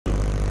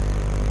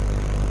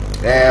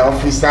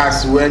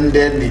officers when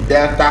the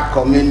Delta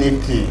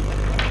community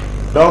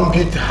don't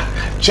beat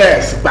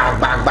chest,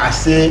 back,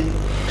 say,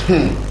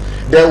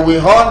 they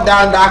will hold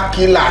down that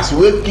killers,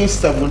 will kill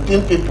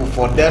 17 people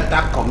for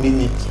Delta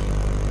community.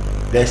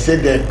 They say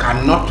they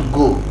cannot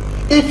go.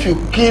 If you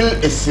kill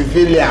a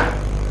civilian,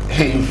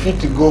 you fit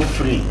to go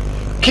free.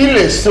 Kill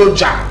a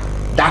soldier,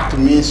 that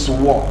means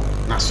war.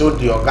 Now so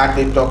the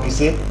Ogate talk, he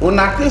say,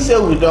 una think say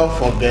we don't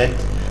forget.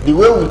 The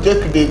way we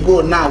take the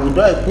go now, we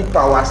don't equip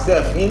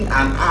ourselves in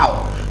and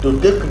out to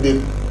take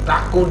the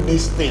tackle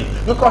this thing.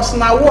 Because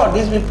now what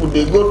these people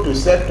they go to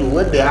settle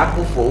when they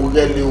happen for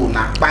Ugeli,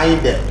 una buy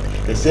them.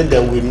 They say they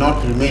will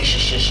not remain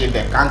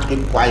they can't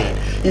keep quiet.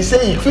 He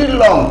said it feel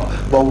long,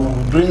 but we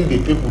will bring the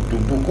people to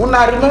book.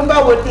 Una remember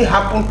what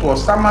happened to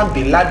Osama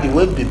bin Laden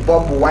when they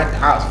bombed White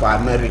House for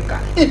America.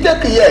 It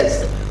take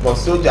years, but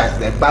soldiers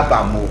they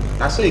baba move.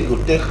 That's so it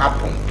could take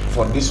happen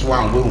for this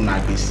one we will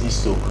not be see,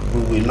 so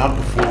we will not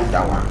fold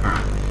our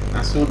hand.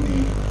 And so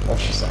the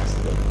officers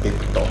they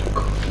talk.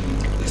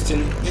 This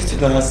thing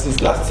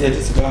since last year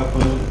this is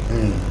happening.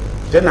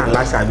 Then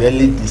last year,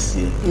 early this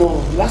year. No,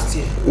 last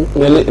year.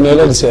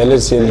 No, this year.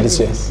 This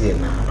year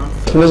now.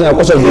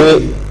 Because of the way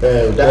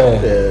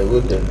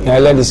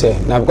earlier this year.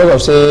 Now because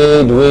of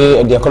say the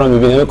way the economy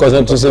been, because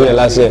not to say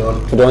last year,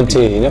 you don't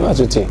take, you never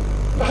to take.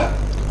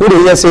 Who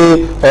did you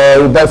say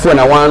we buy phone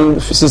at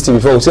 160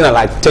 before? We say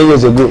like 10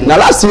 years ago. Now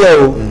last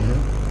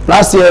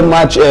year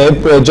March,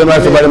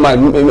 January, February, March.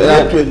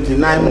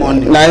 29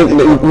 money.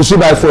 We should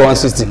buy for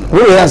 160. Who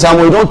did you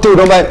say we don't take?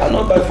 Don't buy. I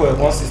not buy for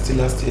 160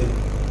 last year.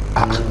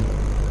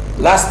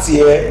 Last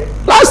year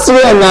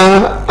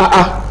now,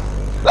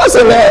 last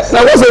year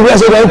now what's the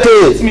best don't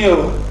take? It's me.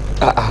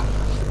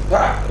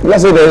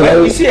 Let's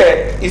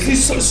say you see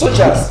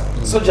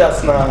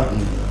soldiers now.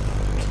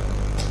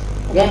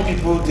 One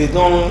people they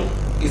don't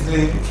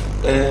easily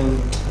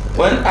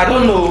when I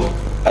don't know.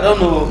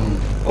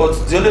 But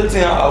the only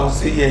thing I will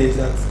say here is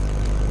that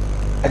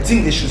I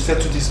think they should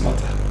settle this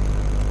matter.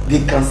 They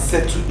can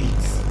settle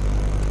it.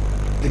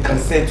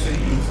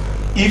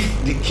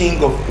 If the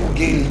king of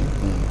Ugeli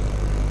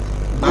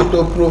and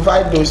to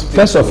provide those people.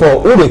 First of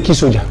all, who the key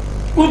soldier?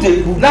 Who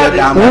they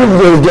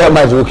get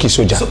by the key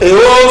soldier? So a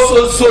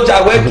whole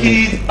soldier will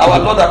kill our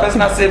Lord and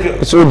personal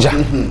Savior. Soldier.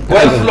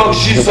 Well, flog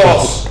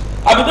Jesus.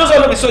 I mean, those are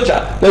not the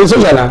soldier. There is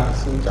soldier now.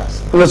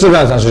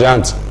 Soldiers and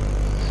soldiers.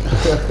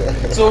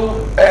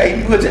 So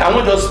I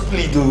won't just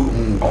plead though.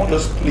 I won't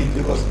just plead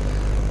because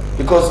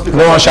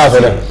no one shout for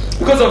them.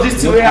 Because of this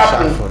thing will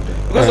happen.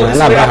 Because of this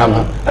thing will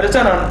happen. At the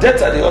time I'm dead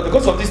at the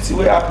because of this thing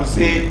will happen.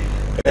 Say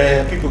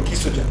people kill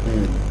soldier.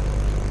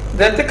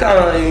 They take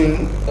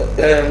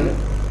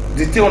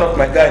they take one of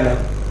my guy now,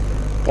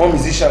 one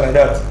musician like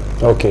that.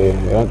 Okay,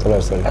 you don't tell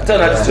us story. I tell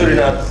that story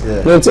now.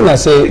 No, thing I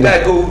say. The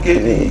guy go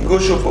Ugeli, go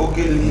show for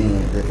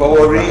Ugeli, for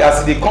worry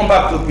as they come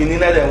back to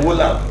Benin and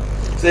Wola,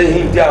 say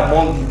him there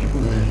among the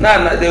people.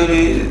 Now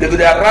they go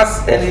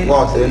harass any you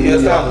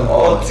understand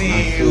until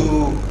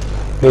you.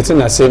 The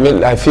thing I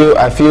say, I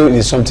feel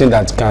it's something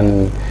that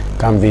can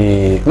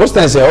be most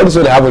times all this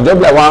they have a job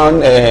like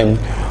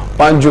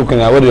one joke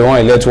now where they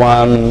want to elect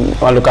one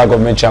local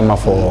government chairman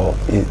for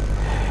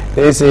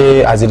they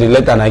say as they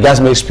elect and I guess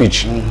make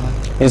speech.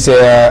 He say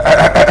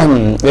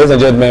ladies and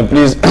gentlemen,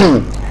 please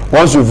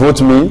once you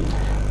vote me,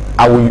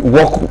 I will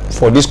work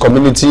for this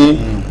community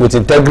with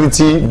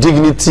integrity,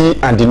 dignity,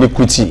 and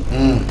iniquity.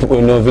 People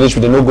in the village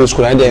with the no go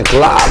school and then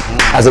clap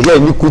as they get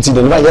iniquity,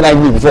 they never heard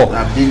me before.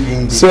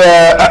 So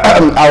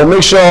I will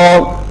make sure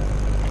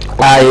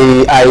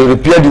I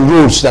repair the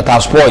roads that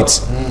are spoiled.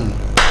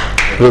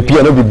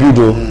 Repair, not be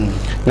built.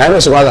 Now I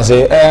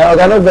say,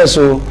 okay,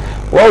 vessel.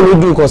 What will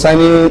you do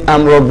concerning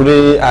armed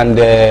robbery and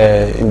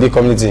in the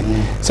community?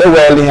 Say,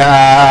 well,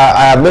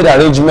 I have made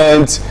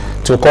arrangements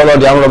to call all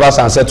the armed robbers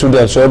and settle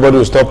them so everybody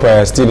will stop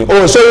stealing.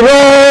 Oh, so you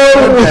know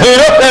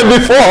them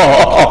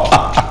before.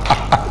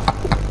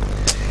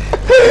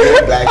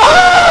 Like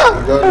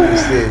you don't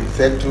say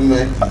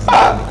settlement is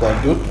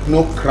because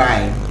no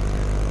crime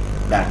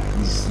that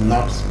is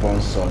not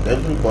sponsored.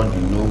 Everybody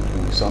know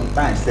who.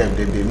 Sometimes they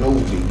know who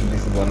they do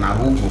this, but now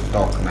who will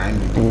talk now in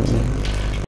the